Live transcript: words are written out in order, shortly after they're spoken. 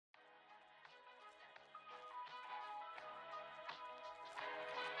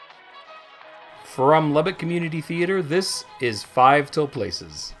From Lubbock Community Theater, this is Five Till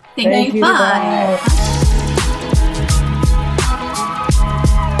Places. Thank you, bye.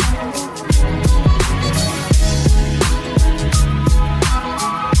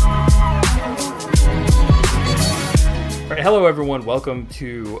 All right, hello, everyone. Welcome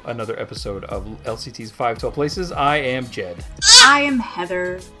to another episode of LCT's Five Till Places. I am Jed. I am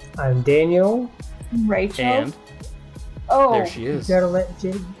Heather. I'm Daniel. Rachel. And there she is. You gotta let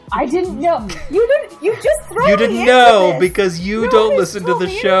Jed. I didn't know. You didn't. You just threw You me didn't into know this. because you No don't one listen to told the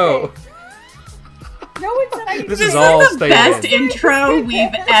me show. No one said I This This is is all the staying best in. intro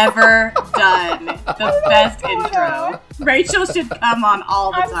we've ever done. The best intro. Rachel should come on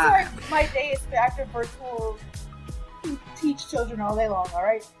all the I'm time. sorry. My day is active virtual. Teach children all day long. All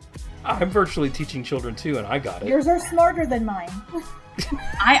right. I'm virtually teaching children too, and I got it. Yours are smarter than mine.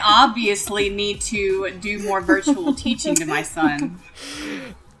 I obviously need to do more virtual teaching to my son.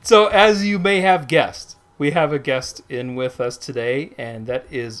 So, as you may have guessed, we have a guest in with us today, and that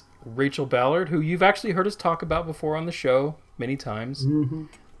is Rachel Ballard, who you've actually heard us talk about before on the show many times. Mm-hmm.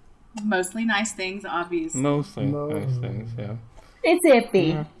 Mostly nice things, obviously. Mostly nice things, yeah. It's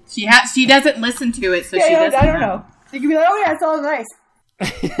iffy. She doesn't listen to it, so she Yeah, doesn't I don't know. You can be like, oh yeah, it's all nice.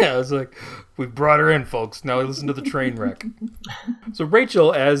 Yeah, it's like, we brought her in, folks. Now listen to the train wreck. So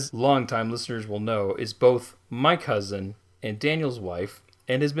Rachel, as longtime listeners will know, is both my cousin and Daniel's wife,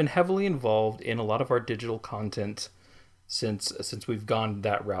 and has been heavily involved in a lot of our digital content since we've gone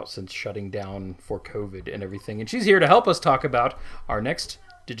that route, since shutting down for COVID and everything. And she's here to help us talk about our next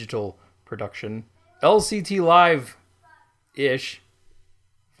digital production, LCT Live-ish,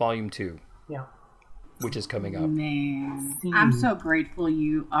 Volume 2. Yeah. Which is coming up. Man, I'm so grateful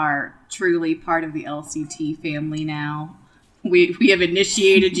you are truly part of the LCT family now. We have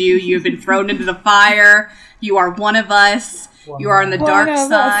initiated you. You have been thrown into the fire. You are one of us. You are on the dark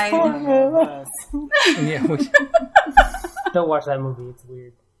side. Yeah, Don't watch that movie. It's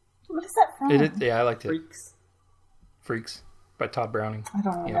weird. What is that from? yeah, I liked it. Freaks. By Todd Browning. I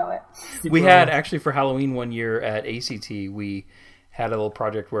don't know it. We had actually for Halloween one year at ACT, we had a little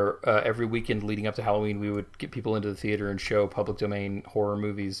project where every weekend leading up to Halloween, we would get people into the theater and show public domain horror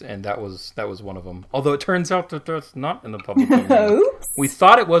movies, and that was one of them. Although it turns out that that's not in the public domain. Oops. We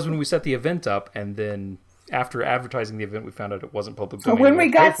thought it was when we set the event up, and then after advertising the event, we found out it wasn't public domain. When we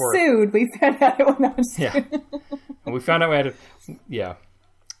had to pay got for it. sued, we found out it was not sued. Yeah, and we found out we had to, yeah.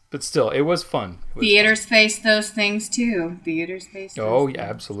 But still, it was fun. Theaters face those things too. Theaters face those Oh, things. yeah,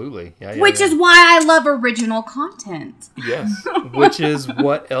 absolutely. Yeah, Which is why I love original content. Yes, which is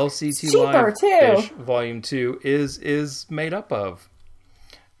what LCT cheaper, Live-ish too. Volume 2 is made up of.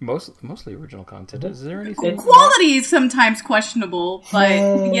 Mostly original content. Is there anything? Quality is sometimes questionable,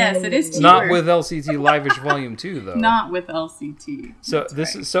 but yes, it is cheaper. Not with LCT Live-ish Volume 2, though. Not with LCT.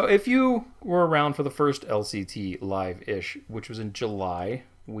 So if you were around for the first LCT Live-ish, which was in July,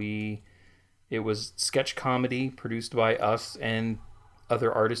 it was sketch comedy produced by us and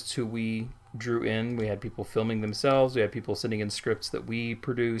other artists who we drew in. We had people filming themselves. We had people sending in scripts that we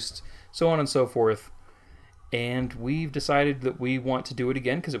produced, so on and so forth. And we've decided that we want to do it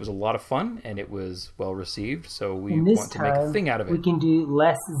again because it was a lot of fun and it was well received. So we want to make a thing out of it. We can do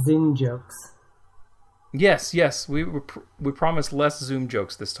less Zoom jokes. Yes. We promised less Zoom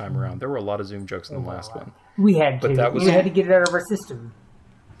jokes this time around. There were a lot of Zoom jokes in the last one. We had to. But that was- We had to get it out of our system.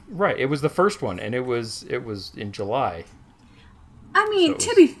 Right. It was the first one, and it was in July. I mean,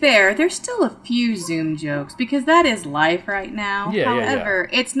 to be fair, there's still a few Zoom jokes because that is life right now. Yeah, However,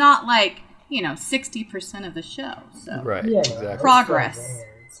 it's not like, 60% of the show. So Right. Yeah, Exactly. progress.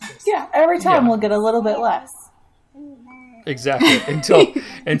 Yeah, every time Yeah. we'll get a little bit less. Exactly.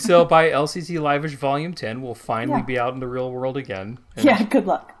 Until by LCT Live-ish Volume 10, we'll finally be out in the real world again. And Yeah, good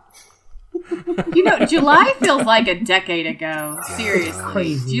luck. July feels like a decade ago. Seriously.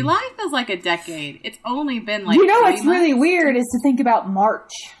 Crazy. July feels like a decade. It's only been like What's 3 really months. weird is to think about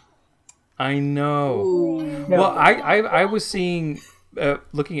March. I know. Ooh. No. Well, I was seeing,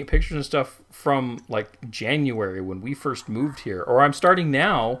 looking at pictures and stuff from like January when we first moved here, or I'm starting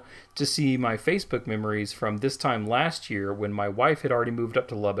now to see my Facebook memories from this time last year when my wife had already moved up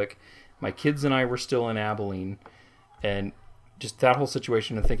to Lubbock, my kids and I were still in Abilene, and just that whole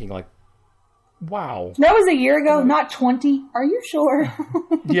situation and thinking like, wow. That was a year ago, not 20. Are you sure?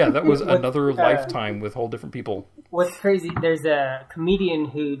 Yeah, that was another lifetime with whole different people. What's crazy, there's a comedian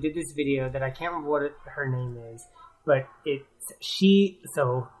who did this video that I can't remember what her name is, but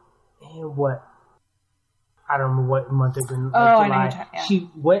I don't know what month it was in, I know July. you're talking, yeah. She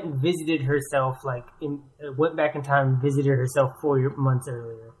went and visited herself, went back in time and visited herself 4 months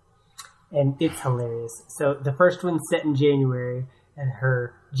earlier. And it's hilarious. So the first one's set in January. And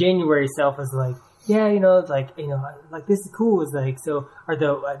her January self was like, yeah, like this is cool. It's like, so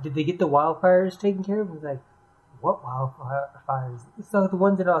did they get the wildfires taken care of? It was like, what wildfires? So the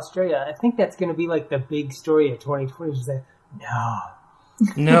ones in Australia. I think that's going to be like the big story of 2020. She's like,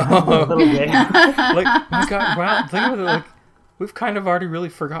 no, a little bit. Like, my God, wow, think about it. Like, we've kind of already really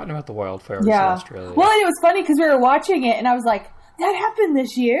forgotten about the wildfires in Australia. Well, and it was funny because we were watching it, and I was like, that happened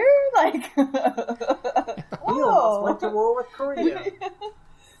this year? Like, We almost went to war with Korea.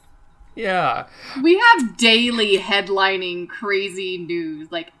 Yeah. We have daily headlining crazy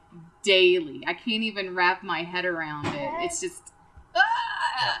news, like daily. I can't even wrap my head around it. It's just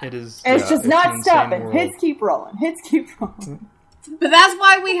It is. it's just an not insane stopping. world. Hits keep rolling. But that's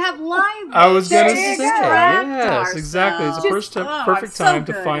why we have live. I was There gonna you say, go. yes, exactly. It's the Just- perfect I'm so time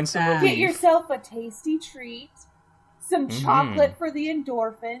to good find at some that. relief. Get yourself a tasty treat, some chocolate for the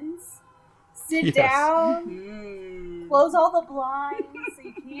endorphins. Sit Yes. down, Mm. close all the blinds so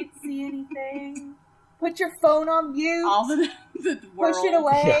you can't see anything. Put your phone on mute. All the world. Push it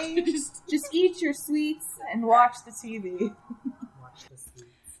away. Just Just eat your sweets and watch the TV. Watch this.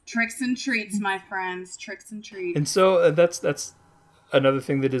 tricks and treats, my friends. Tricks and treats. And so that's another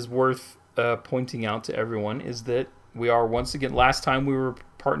thing that is worth pointing out to everyone is that we are once again. Last time we were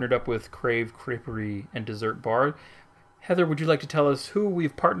partnered up with Crave Creperie and Dessert Bar. Heather, would you like to tell us who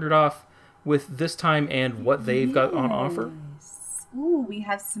we've partnered off with this time and what they've got on offer? Ooh, we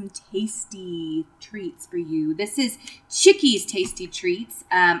have some tasty treats for you. This is Chickies Tasty Treats.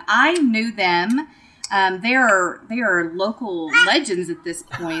 I knew them. They are local legends at this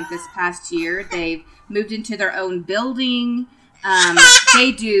point. This past year, they've moved into their own building.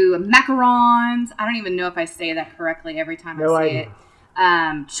 They do macarons. I don't even know if I say that correctly every time I say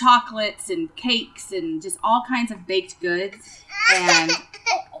it. Chocolates and cakes and just all kinds of baked goods. And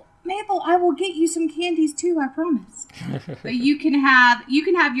Mabel, I will get you some candies too, I promise. But you can have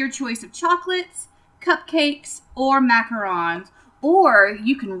your choice of chocolates, cupcakes, or macarons, or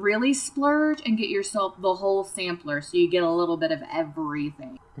you can really splurge and get yourself the whole sampler, so you get a little bit of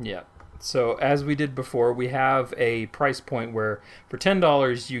everything. Yeah. So as we did before, we have a price point where for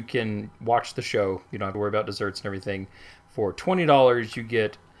 $10 you can watch the show. You don't have to worry about desserts and everything. For $20 you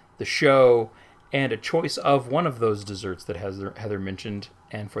get the show and a choice of one of those desserts that Heather mentioned.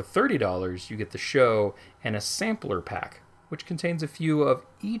 And for $30 you get the show and a sampler pack, which contains a few of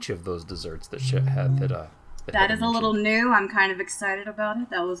each of those desserts that That Heather is a little new. I'm kind of excited about it.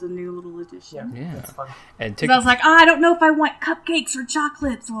 That was a new little addition. Yeah. That's fun. And Because I was like, I don't know if I want cupcakes or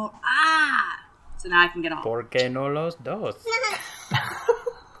chocolates or So now I can get all. ¿Por qué no los dos?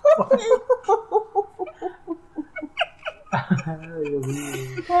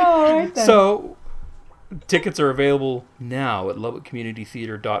 So, tickets are available now at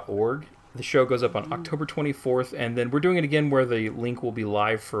LubbockCommunityTheater.org. The show goes up on October 24th, and then we're doing it again where the link will be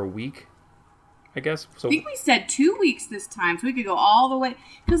live for a week, I guess. So I think we said 2 weeks this time, so we could go all the way.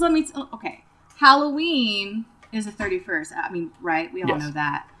 Because okay, Halloween is the 31st. I mean, right? We all Yes. know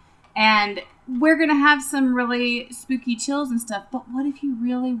that. And we're going to have some really spooky chills and stuff. But what if you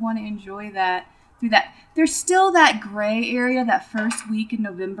really want to enjoy that through that? There's still that gray area that first week in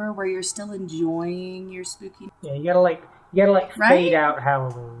November where you're still enjoying your spooky. Yeah, you gotta Right? fade out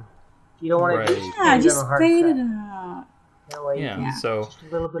Halloween. You don't want Right. to Yeah, just fade it out. That way, yeah, Yeah. so just a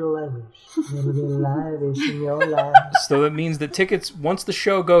little bit of lavish, a little bit of lavish in your life. so that means that tickets, once the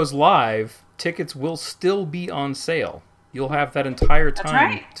show goes live, tickets will still be on sale. You'll have that entire time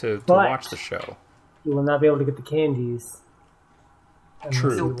right. to But- watch the show. You will not be able to get the candies. unless you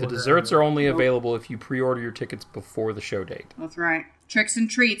True. The order desserts them. are only available if you pre-order your tickets before the show date. That's right. Tricks and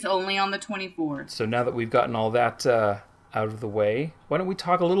treats only on the 24th. So now that we've gotten all that out of the way, why don't we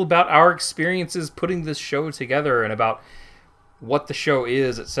talk a little about our experiences putting this show together and about what the show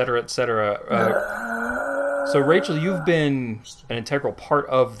is, et cetera, et cetera. So Rachel, you've been an integral part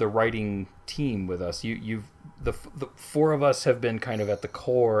of the writing team with us. The four of us have been kind of at the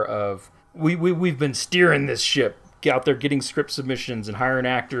core of we've been steering this ship out there, getting script submissions and hiring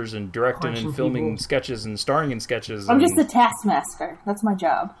actors and directing Punching and filming people. sketches and starring in sketches. I'm and, just the taskmaster. That's my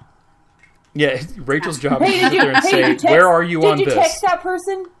job. yeah. Rachel's job is to Hey, sit there and say, did you "Where are you on Did you this?" text that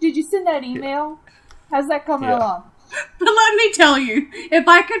person? Did you send that email? How's that coming Yeah. along? But let me tell you, if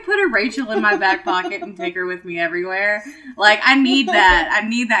I could put a Rachel in my back pocket and take her with me everywhere, like I need that. I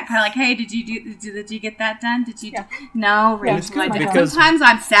need that kind of like, hey, did you get that done? Did you? Yeah. No, Yeah, Rachel. it's good I didn't. because- Sometimes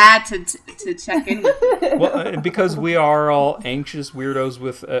I'm sad to check in with you. Well, because we are all anxious weirdos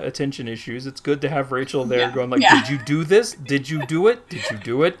with attention issues, it's good to have Rachel there Yeah. going like, Yeah. "Did you do this? Did you do it? Did you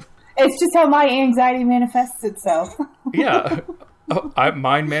do it?" It's just how my anxiety manifests itself. Yeah.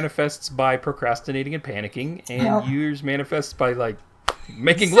 Mine manifests by procrastinating and panicking, and yours manifests by like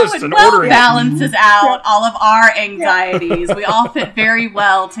making lists and ordering. Balances out all of our anxieties. We all fit very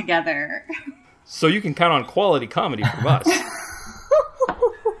well together. So you can count on quality comedy from us.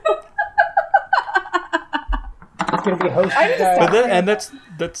 It's going to be hosted by... And that's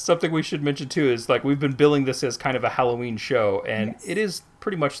something we should mention too, is like we've been billing this as kind of a Halloween show, and it is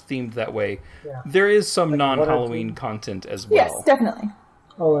pretty much themed that way. Yeah. There is some non-Halloween content as well. Yes, definitely.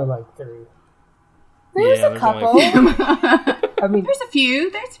 Only like 3. There's a couple. I mean, there's a few.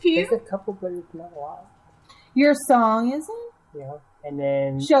 There's a couple, but it's not a lot. Your song isn't? Yeah. And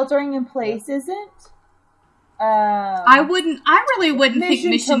then... Sheltering in Place isn't? I really wouldn't think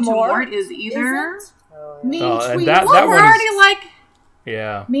Mission to Mort is either. Isn't? Mean Tweets. We're already like...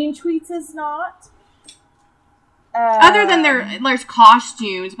 Yeah. Mean Tweets is not. Other than there's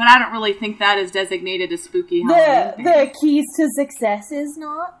costumes, but I don't really think that is designated as spooky Halloween. The Keys to Success is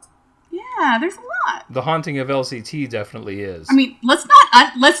not. Yeah, there's a lot. The Haunting of LCT definitely is. I mean, let's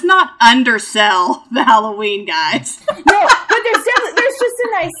not undersell the Halloween guys. No, but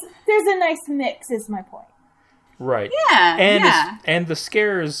there's a nice mix. Is my point. Right. Yeah. And the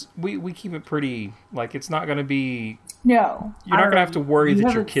scares, we keep it pretty, like, it's not going to be... No. You're not going to have to worry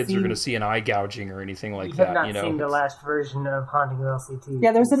that your kids are going to see an eye gouging or anything like that. You have not seen the last version of Haunting of LCT.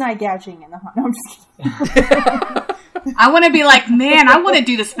 Yeah, there's an eye gouging in the Haunting. No, I'm just kidding. I want to be like, man, I want to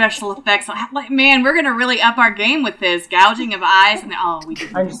do the special effects. Like, man, we're going to really up our game with this. Gouging of eyes. And we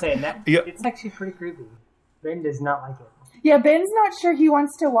didn't. I'm just saying that. Yep. It's actually pretty creepy. Ben does not like it. Yeah, Ben's not sure he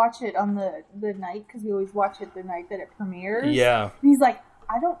wants to watch it on the night, because we always watch it the night that it premieres. Yeah. And he's like,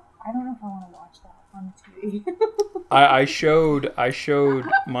 I don't know if I want to watch that on the TV. I showed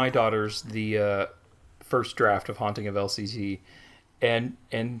my daughters the first draft of Haunting of LCT, and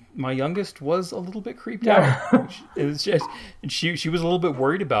my youngest was a little bit creeped out. It was just, and she was a little bit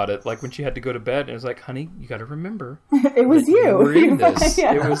worried about it, like when she had to go to bed, and it was like, honey, you got to remember it was you. You were in this.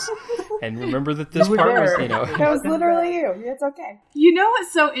 Yeah. It was, and remember that this part was, that was literally you. It's okay. You know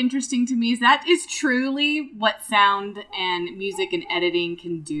what's so interesting to me is that is truly what sound and music and editing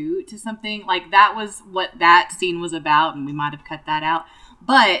can do to something. Like, that was what that scene was about, and we might have cut that out,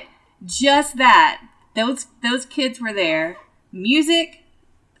 but just that those kids were there. Music,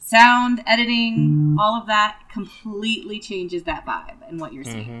 sound, editing, all of that completely changes that vibe and what you're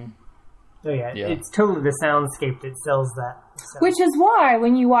seeing. Mm-hmm. Oh yeah, it's totally the soundscape that sells that. Which is why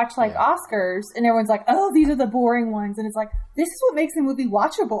when you watch Oscars and everyone's like, "Oh, these are the boring ones," and it's like, this is what makes a movie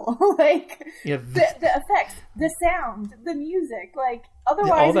watchable. Like the effects, the sound, the music. Like,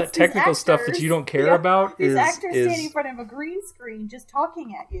 otherwise, all that technical stuff that you don't care about is actors standing in front of a green screen just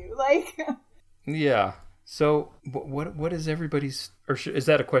talking at you. Like, yeah. So, what is everybody's, or is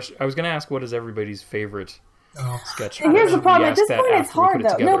that a question? I was going to ask, what is everybody's favorite sketch? And here's the problem. At this point, it's hard,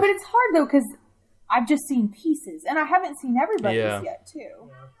 though. No, but it's hard, though, because I've just seen pieces, and I haven't seen everybody's yet, too.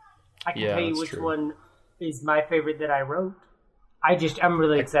 Yeah. I can tell you which one is my favorite that I wrote. I'm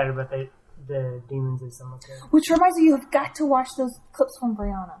really excited about the Demons of Summer. Which reminds me, you have got to watch those clips from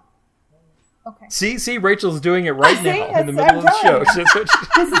Brianna. Okay. See, Rachel's doing it right now in the middle of the show. This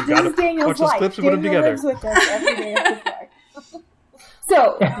is Daniel's life. Clips and put them together. Lives with us every day of his life.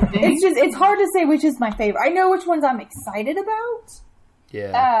 So it's hard to say which is my favorite. I know which ones I'm excited about.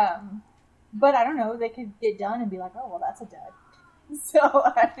 Yeah. But I don't know. They could get done and be like, oh, well, that's a dud. So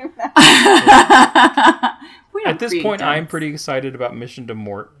I don't know. At this point, I'm pretty excited about Mission to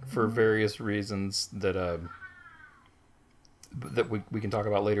Mort for various reasons that we can talk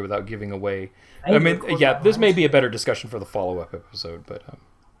about later without giving away. I mean, this may be a better discussion for the follow-up episode, but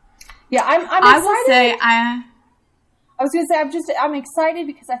yeah, I'm excited. I will say I was going to say I'm excited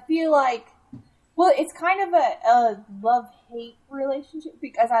because I feel like, well, it's kind of a love-hate relationship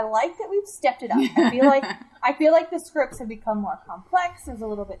because I like that we've stepped it up. I feel like the scripts have become more complex. There's a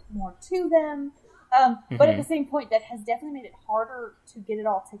little bit more to them. But at the same point, that has definitely made it harder to get it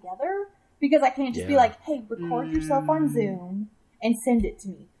all together. Because I can't just be like, hey, record yourself on Zoom and send it to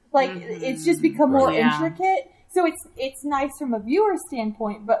me. Like, it's just become more intricate. So it's nice from a viewer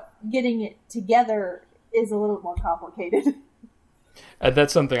standpoint, but getting it together is a little more complicated. And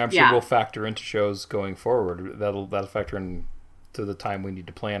that's something I'm sure will factor into shows going forward. That'll factor into the time we need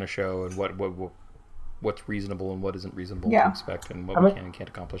to plan a show and what's reasonable and what isn't reasonable to expect and what we can and can't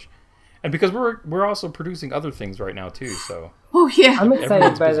accomplish. And because we're also producing other things right now too, so I'm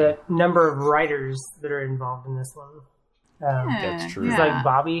excited by the number of writers that are involved in this one. That's true. It's like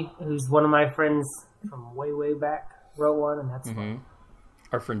Bobby, who's one of my friends from way back, wrote one, and that's fun.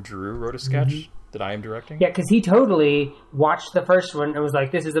 Our friend Drew wrote a sketch that I am directing. Yeah, because he totally watched the first one and was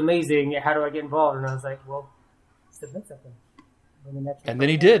like, "This is amazing. How do I get involved?" And I was like, "Well, submit something." in the next. And then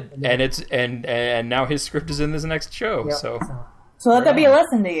he did, and now his script is in this next show. Yep, So let that be a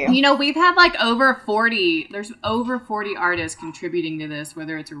lesson to you. You know, we've had like there's over 40 artists contributing to this,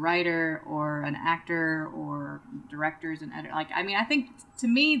 whether it's a writer or an actor or directors and editors. Like, I mean, I think to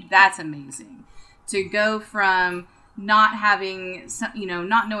me, that's amazing to go from not having,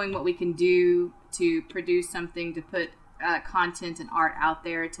 not knowing what we can do to produce something, to put content and art out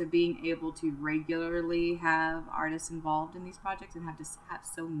there, to being able to regularly have artists involved in these projects and have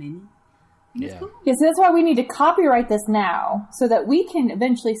so many. Yeah. Cool. Yes, that's why we need to copyright this now, so that we can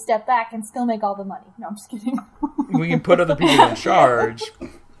eventually step back and still make all the money. No, I'm just kidding. We can put other people in charge.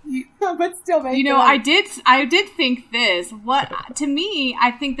 But still make You know, the I money. did think this. What to me,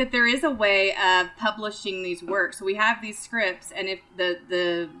 I think that there is a way of publishing these works. So we have these scripts, and if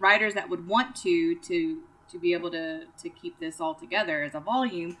the writers that would want to be able to keep this all together as a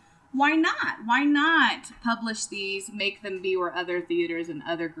volume, why not? Why not publish these, make them be where other theaters and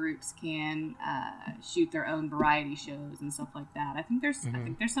other groups can shoot their own variety shows and stuff like that? I think there's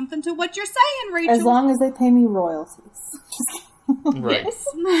something to what you're saying, Rachel. As long as they pay me royalties. Right. Yes.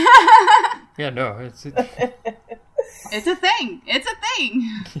 Yeah, no, it's It's a thing. It's a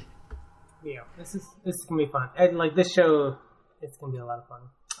thing. Yeah, this is gonna be fun. And like this show, it's gonna be a lot of fun.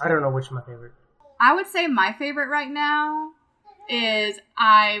 I don't know which is my favorite. I would say my favorite right now is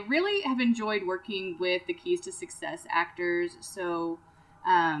I really have enjoyed working with the Keys to Success actors. So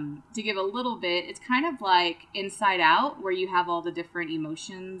to give a little bit, it's kind of like Inside Out, where you have all the different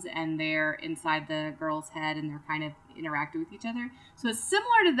emotions and they're inside the girl's head and they're kind of interacting with each other. So it's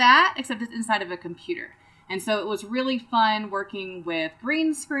similar to that, except it's inside of a computer. And so it was really fun working with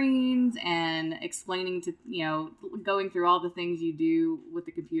green screens and explaining to, going through all the things you do with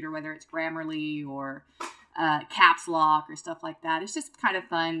the computer, whether it's Grammarly or caps lock or stuff like that. It's just kind of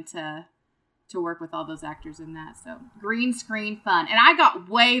fun to work with all those actors in that. So green screen fun. And I got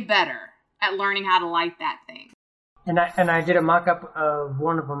way better at learning how to light that thing. And I did a mock-up of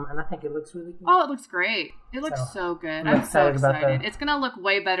one of them, and I think it looks really good. Oh, it looks great. It looks so good. I'm so excited. It's going to look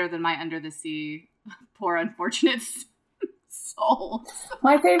way better than my Under the Sea poor unfortunate soul.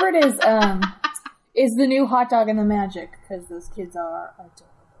 My favorite is the new Hot Dog and the Magic, because those kids are adorable.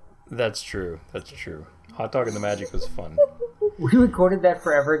 That's true. Hot Dog and the Magic was fun. We recorded that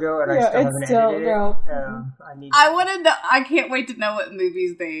forever ago, and I still haven't edited it. I can't wait to know what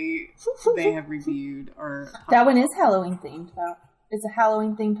movies they have reviewed. Or that one is Halloween themed, though. It's a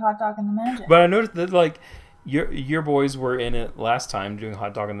Halloween themed Hot Dog and the Magic. But I noticed that like your boys were in it last time doing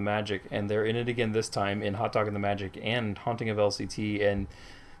Hot Dog and the Magic, and they're in it again this time in Hot Dog and the Magic and Haunting of LCT, and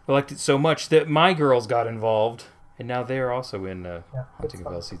they liked it so much that my girls got involved, and now they are also in Haunting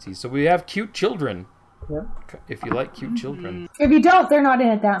of LCT. So we have cute children. Yep. If you like cute children. If you don't, they're not in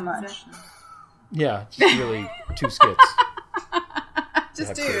it that much. Yeah, just really 2 skits.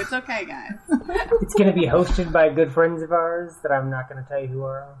 Just do. It's okay, guys. It's going to be hosted by good friends of ours that I'm not going to tell you who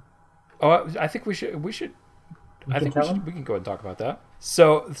are. Oh, I think we should. We can go and talk about that.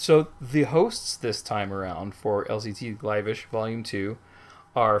 So the hosts this time around for LCT Live-ish Volume 2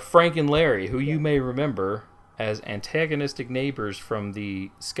 are Frank and Larry, who you may remember as antagonistic neighbors from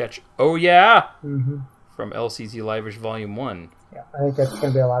the sketch Oh Yeah! From LCT Live-ish Volume 1. Yeah, I think that's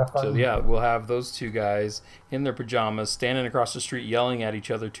going to be a lot of fun. So yeah, we'll have those 2 guys in their pajamas standing across the street yelling at each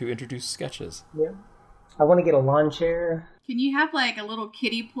other to introduce sketches. Yeah. I want to get a lawn chair. Can you have like a little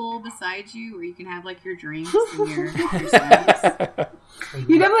kiddie pool beside you where you can have like your drinks and your snacks?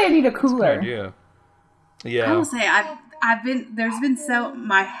 You definitely need a cooler. Good idea. Yeah. I will say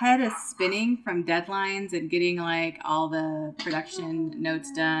my head is spinning from deadlines and getting like all the production notes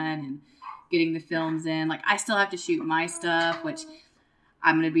done and getting the films in. Like I still have to shoot my stuff, which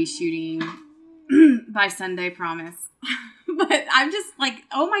I'm going to be shooting by Sunday, promise. But I'm just like,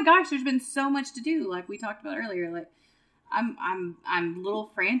 oh my gosh, there's been so much to do. Like we talked about earlier, like I'm a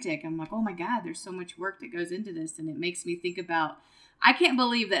little frantic. I'm like, oh my God, there's so much work that goes into this. And it makes me think about, I can't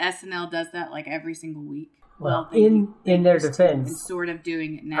believe that SNL does that like every single week. Well, in their defense. And sort of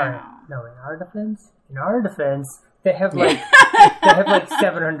doing it now. In our defense, they have like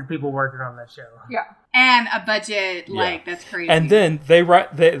 700 people working on that show. Yeah. And a budget, that's crazy. And then they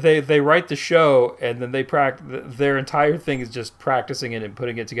write the show, and then they practice. Their entire thing is just practicing it and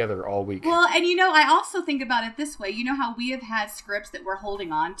putting it together all week. Well, and I also think about it this way. You know how we have had scripts that we're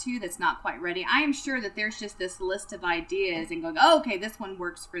holding on to that's not quite ready? I am sure that there's just this list of ideas and going, oh, okay, this one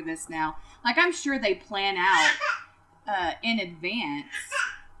works for this now. Like, I'm sure they plan out in advance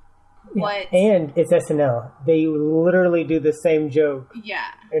what? And it's SNL. They literally do the same joke Yeah.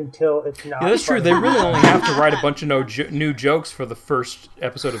 until it's not. Yeah, that's true. funny. They really only have to write a bunch of new jokes for the first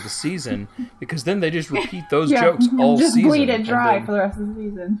episode of the season, because then they just repeat those jokes all just season. bleed it and dry then- for the rest of the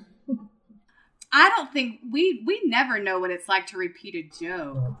season. I don't think we never know what it's like to repeat a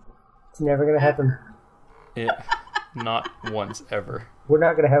joke. It's never going to happen. Yeah, not once ever. We're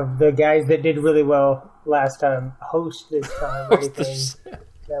not going to have the guys that did really well last time host this time or anything.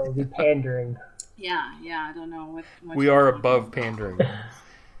 That would be pandering. Yeah, I don't know what We are above pandering.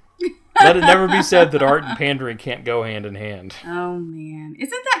 Let it never be said that art and pandering can't go hand in hand. Oh man,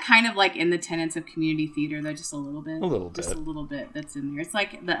 isn't that kind of like in the tenets of community theater though? Just a little bit. A little bit. Just a little bit. That's in there. It's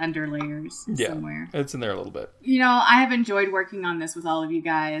like the underlayers somewhere. It's in there a little bit. You know, I have enjoyed working on this with all of you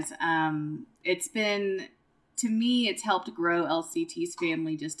guys. It's been, to me, it's helped grow LCT's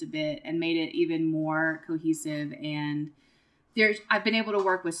family just a bit and made it even more cohesive. And I've been able to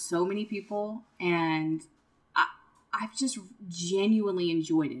work with so many people, and I've just genuinely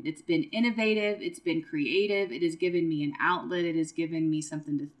enjoyed it. It's been innovative. It's been creative. It has given me an outlet. It has given me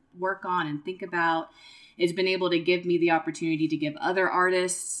something to work on and think about. It's been able to give me the opportunity to give other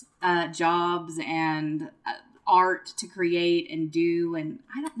artists jobs and art to create and do. And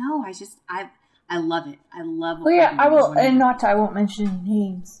I don't know. I love it. I love what Well, yeah, I will, and not. I won't mention any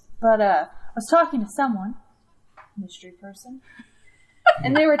names, but I was talking to someone, mystery person,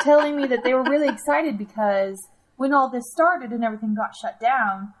 and they were telling me that they were really excited because when all this started and everything got shut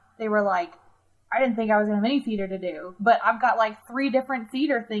down, they were like, I didn't think I was going to have any theater to do, but I've got like 3 different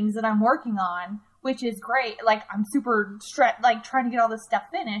theater things that I'm working on, which is great. Like, I'm super stressed, like trying to get all this stuff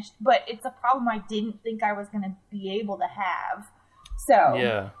finished, but it's a problem I didn't think I was going to be able to have.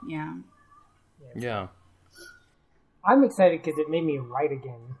 So, Yeah. I'm excited because it made me write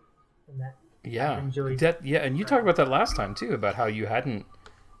again. And that Yeah. I've enjoyed. And you talked about that last time too, about how you'd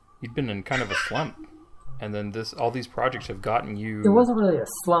been in kind of a slump. And then all these projects have gotten you. It wasn't really a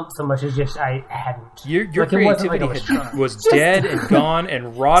slump so much as just I hadn't. Your Like, it wasn't like I creativity was trying. was dead and gone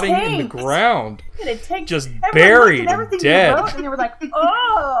and rotting in the tanked. ground. it takes Just everyone buried looked at everything and you dead. wrote, and they were like,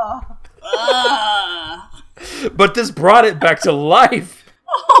 oh. But this brought it back to life.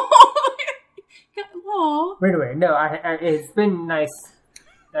 Oh. But anyway, no, it's been nice.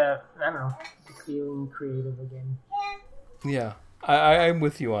 I don't know, feeling creative again. Yeah, I'm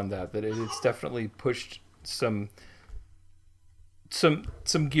with you on that. That it's definitely pushed some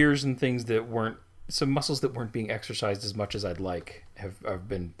gears and things that weren't, some muscles that weren't being exercised as much as I'd like have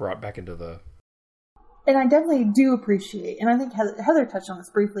been brought back into the. And I definitely do appreciate, and I think Heather touched on this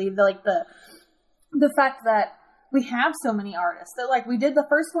briefly, the fact that we have so many artists that, like, we did the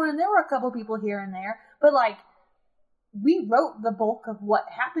first one and there were a couple people here and there, but like we wrote the bulk of what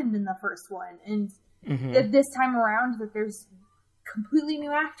happened in the first one, and this time around that there's completely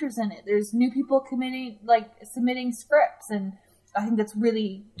new actors in it. There's new people submitting scripts, and I think that's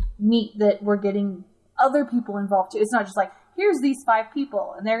really neat that we're getting other people involved too. It's not just like, here's these 5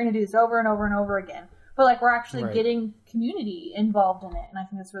 people and they're going to do this over and over and over again. But like, we're actually getting community involved in it, and I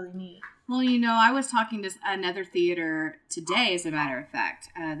think that's really neat. Well, you know, I was talking to another theater today, as a matter of fact.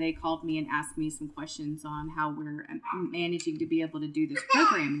 They called me and asked me some questions on how we're managing to be able to do this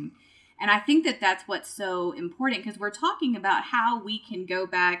programming. And I think that that's what's so important, because we're talking about how we can go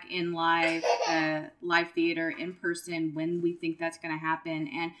back in live theater in person when we think that's going to happen.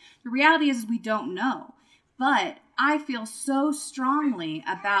 And the reality is we don't know. But I feel so strongly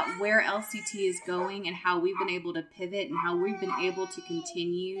about where LCT is going and how we've been able to pivot and how we've been able to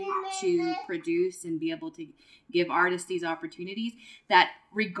continue to produce and be able to give artists these opportunities, that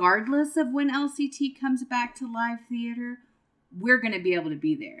regardless of when LCT comes back to live theater, we're going to be able to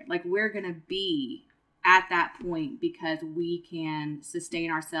be there. Like, we're going to be at that point because we can sustain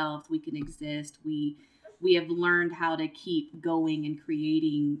ourselves. We can exist. We have learned how to keep going and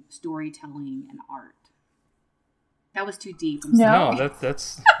creating storytelling and art. That was too deep. I'm sorry. No,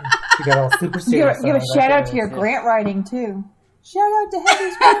 that's. You got all super serious. Give a shout out to your grant writing too. Shout out to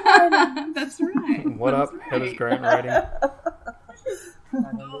Heather's grant writing. That's right. What up, Heather's grant writing?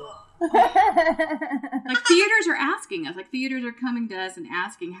 Like, theaters are asking us. Like, theaters are coming to us and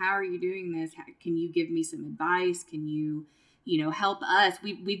asking, "How are you doing this? Can you give me some advice? Can you help us?"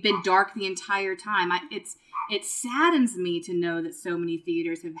 We've been dark the entire time. It saddens me to know that so many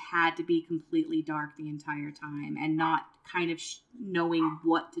theaters have had to be completely dark the entire time and not kind of knowing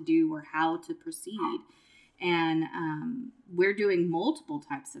what to do or how to proceed. And we're doing multiple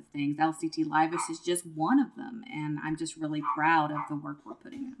types of things. LCT Liveus is just one of them, and I'm just really proud of the work we're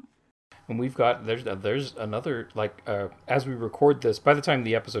putting out. And we've got there's another, like, as we record this, by the time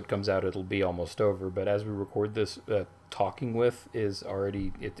the episode comes out, it'll be almost over. But as we record this, Talking With is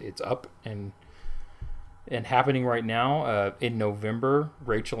already it's up and happening right now. In November,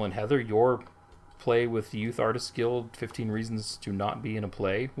 Rachel and Heather, your play with the Youth Artists Guild, 15 Reasons to Not Be in a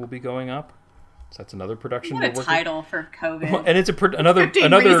Play, will be going up. So that's another production. What a title for COVID. And it's another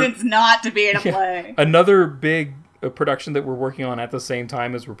 15 reasons not to be in a play. Another big production that we're working on at the same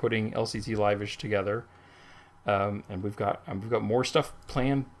time as we're putting LCT Live-ish together. And we've got more stuff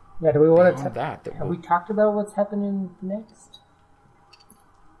planned. Yeah, do we want to have we talked about what's happening next?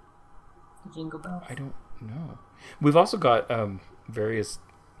 The Jingle Bells? I don't know. We've also got various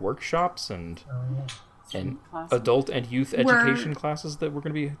workshops and adult and youth education classes that we're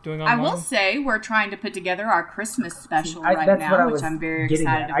going to be doing online. I will say we're trying to put together our Christmas special right now, which I'm very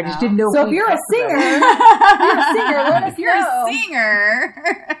excited about. I just didn't know. So if you're a singer, if you're a singer,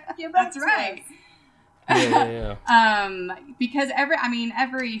 that's right. Yeah. Because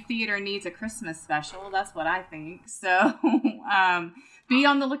every theater needs a Christmas special. That's what I think. So, be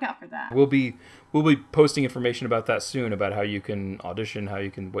on the lookout for that. We'll be posting information about that soon, about how you can audition,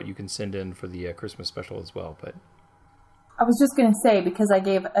 what you can send in for the Christmas special as well. But I was just going to say, because I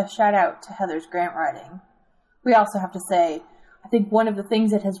gave a shout out to Heather's grant writing, we also have to say, I think one of the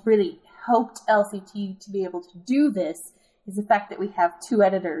things that has really helped LCT to be able to do this is the fact that we have 2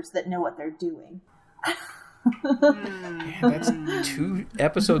 editors that know what they're doing. Man, that's 2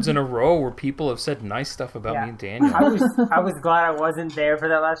 episodes in a row where people have said nice stuff about me and Daniel. I was glad I wasn't there for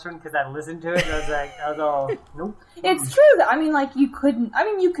that last one because I listened to it and I was all, nope. It's true that,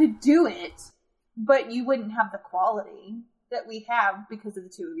 you could do it, but you wouldn't have the quality that we have because of the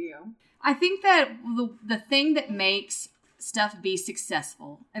 2 of you. I think that the thing that makes stuff be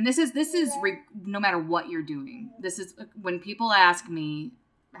successful, and this is no matter what you're doing, this is when people ask me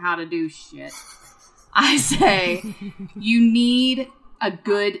how to do shit, I say, you need a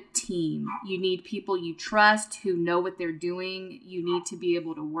good team. You need people you trust who know what they're doing. You need to be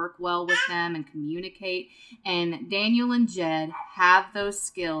able to work well with them and communicate. And Daniel and Jed have those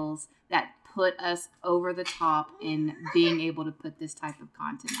skills that put us over the top in being able to put this type of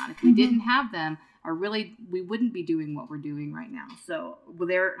content out. If we didn't have them, we wouldn't be doing what we're doing right now. So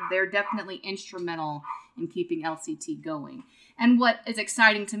they're definitely instrumental in keeping LCT going. And what is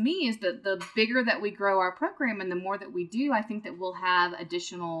exciting to me is that the bigger that we grow our program and the more that we do, I think that we'll have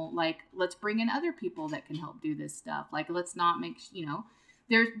additional, let's bring in other people that can help do this stuff. Let's not make,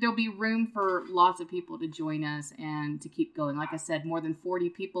 there'll be room for lots of people to join us and to keep going. Like I said, more than 40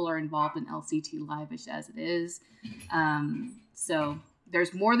 people are involved in LCT Live-ish as it is. So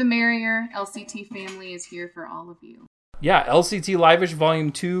there's more the merrier. LCT family is here for all of you. Yeah, LCT Live-ish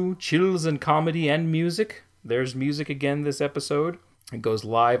Volume 2, Chills and Comedy and Music. There's music again this episode. It goes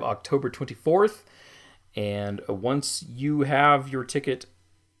live October 24th. And once you have your ticket,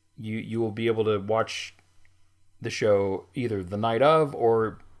 you will be able to watch the show either the night of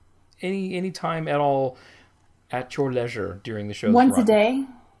or any time at all at your leisure during the show's Once run. A day?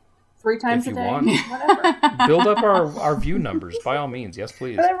 3 times a day? Whatever. Build up our view numbers, by all means. Yes,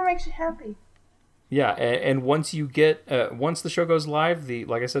 please. Whatever makes you happy. Yeah, and once you get once the show goes live,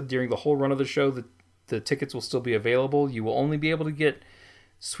 like I said, during the whole run of the show, the tickets will still be available. You will only be able to get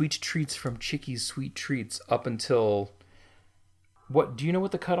sweet treats from Chickies Sweet Treats up until do you know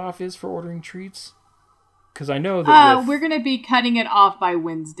what the cutoff is for ordering treats? Because I know that we're gonna be cutting it off by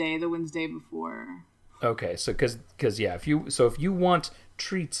Wednesday, the Wednesday before. Okay, so because if you want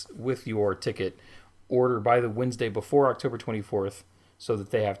treats with your ticket, order by the Wednesday before October 24th. So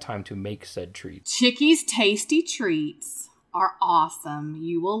that they have time to make said treats. Chickies Tasty Treats are awesome.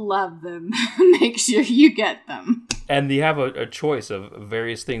 You will love them. Make sure you get them. And you have a choice of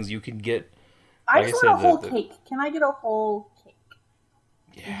various things you can get. I just want a whole cake. Can I get a whole cake?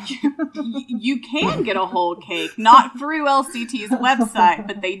 Yeah. You can get a whole cake. Not through LCT's website,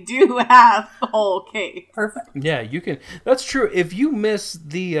 but they do have the whole cake. Perfect. Yeah, you can. That's true. If you miss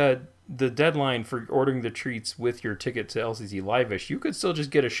the deadline for ordering the treats with your ticket to LCT Live-ish, you could still just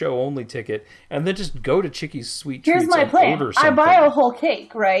get a show-only ticket and then just go to Chickies Sweet Treats. Here's my plan. Order something. I buy a whole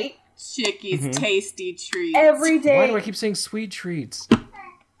cake, right? Chickies Tasty Treats. Every day. Why do I keep saying sweet treats?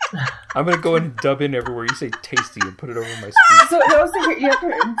 I'm going to go and dub in everywhere you say tasty and put it over my sweet. So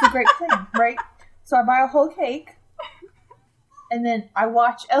it's a great plan, right? So I buy a whole cake, and then I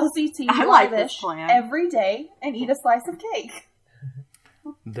watch LCT Live-ish every day and eat a slice of cake.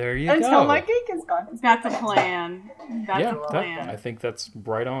 There you go. Until my cake is gone. That's a plan. I think that's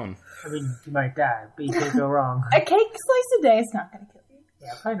right on. I mean, you might die, but you can't go wrong. A cake slice a day is not going to kill you.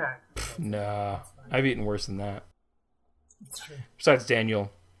 Yeah, probably not. Nah, I've eaten worse than that. It's true. Besides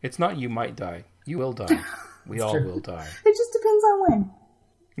Daniel, It's not you might die. You will die. We all will die. It just depends on when.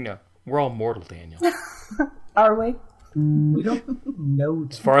 No, we're all mortal, Daniel. Are we? We don't know.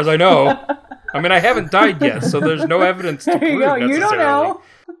 As far as I know. I mean, I haven't died yet, so there's no evidence to There you prove go. necessarily. You don't know.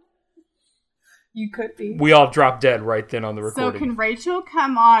 You could be. We all drop dead right then on the So recording. can Rachel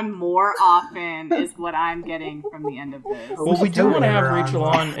come on more often is what I'm getting from the end of this. Well, we do Totally want to have never on Rachel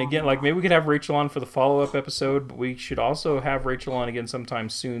one. on again. Like, maybe we could have Rachel on for the follow-up episode, but we should also have Rachel on again sometime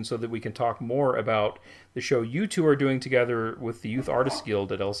soon so that we can talk more about the show you two are doing together with the Youth Artists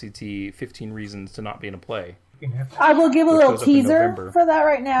Guild at LCT, 15 Reasons to Not Be in a Play. I will give a Which little goes up in teaser November. for that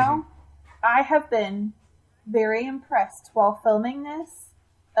right now. I have been very impressed while filming this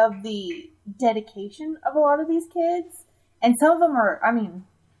of the dedication of a lot of these kids. And some of them are, I mean,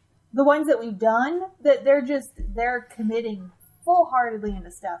 the ones that we've done, that they're committing full-heartedly into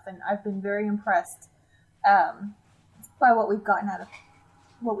stuff. And I've been very impressed by what we've gotten out of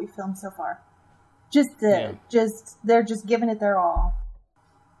what we've filmed so far. They're just giving it their all.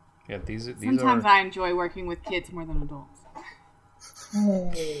 Yeah, these Sometimes are... I enjoy working with kids more than adults.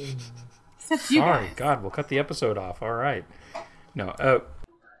 Hey. Except you Sorry, guys. God, we'll cut the episode off. All right. No,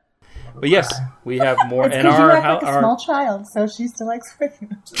 but yes, we have more. It's And because you our, act like a small child, so she still likes working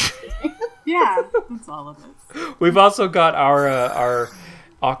with you. Yeah, that's all of it. we've also got our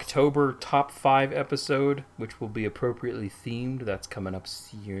October top 5 episode, which will be appropriately themed. That's coming up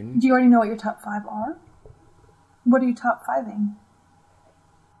soon. Do you already know what your top 5 are? What are you top 5ing?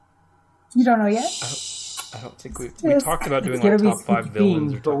 You don't know yet? I don't think we Yes. talked about doing It's gonna like be top 5 spooky villains.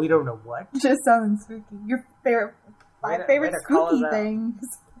 themes, Or but top we don't know what. Just sounds spooky. Your favorite, Way my to- favorite way to call spooky us out. things.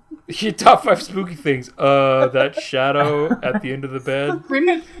 Your top 5 spooky things. That shadow at the end of the bed.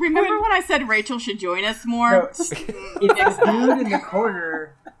 Remember when I said Rachel should join us No, more? it's the dude in the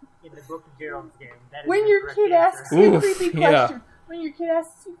corner in the Book of Gerald's game. That is When the your correct kid answer. asks you Oof, creepy yeah. questions, when your kid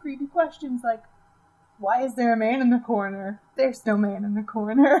asks you creepy questions like, "Why is there a man in the corner?" There's no man in the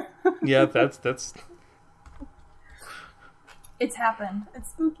corner. Yeah, that's. It's happened. It's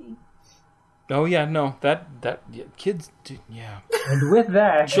spooky. Oh yeah, no, that yeah, kids. Yeah, And with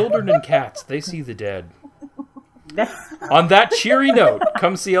that, children and cats, they see the dead. next On that cheery note,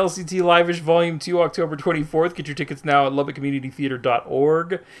 come see LCT Live-ish Volume 2 October 24th. Get your tickets now at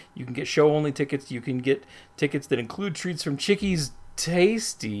LubbockCommunityTheater.org. You can get show-only tickets. You can get tickets that include treats from Chicky's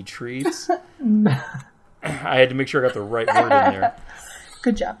Tasty Treats. I had to make sure I got the right word in there.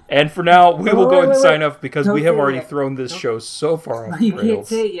 Good job. And for now, we will go Wait, and wait, sign wait. off because Don't we have say it already yet. thrown this show so far off you the can't rails.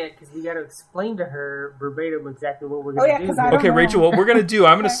 say it yet because we got to explain to her verbatim exactly what we're Oh, going yeah, to 'cause do. I don't Okay, know. Rachel, what we're going to do,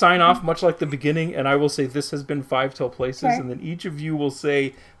 I'm going to sign off much like the beginning, and I will say this has been 5 Till Places, Okay. and then each of you will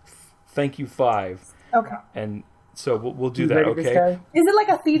say thank you 5. Okay. And so we'll do You that, ready this okay? time? Is it like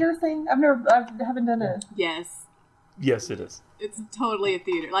a theater thing? I haven't done a. Yes. Yes, it is. It's totally a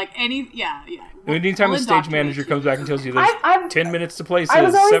theater. Like yeah. Anytime I'll the stage indoctrinate manager you. comes back and tells you there's I'm- 10 minutes to places, I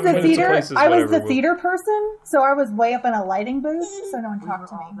was always 7 the minutes theater. to places, I was whatever. the theater person, so I was way up in a lighting booth, so no one We talked were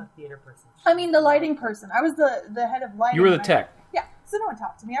to all me. the theater person. I mean, the lighting person. I was the head of lighting. You were the when I- tech. Yeah, so no one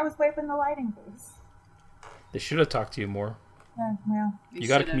talked to me. I was way up in the lighting booth. They should have talked to you more. Well, You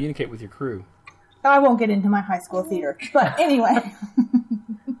got to should've. communicate with your crew. I won't get into my high school theater, but anyway.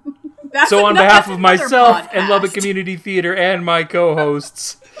 That's So on another- behalf that's of another myself and podcast. Lubbock Community Theater and my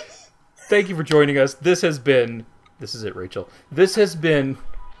co-hosts, thank you for joining us. This is it, Rachel. This has been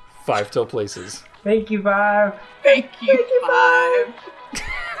 5 Till Places. Thank you, Bob. Thank you, Five.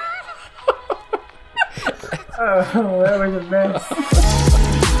 Oh, that was a mess.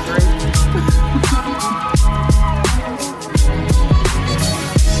 Great.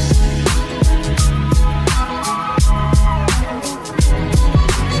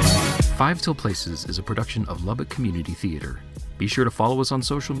 Five Till Places is a production of Lubbock Community Theater. Be sure to follow us on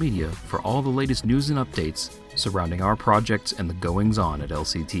social media for all the latest news and updates surrounding our projects and the goings-on at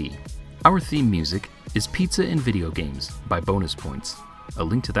LCT. Our theme music is Pizza and Video Games by Bonus Points. A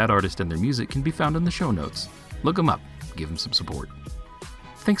link to that artist and their music can be found in the show notes. Look them up, give them some support.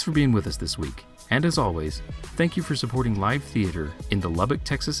 Thanks for being with us this week, and as always, thank you for supporting live theater in the Lubbock,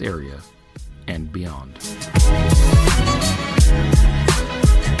 Texas area and beyond.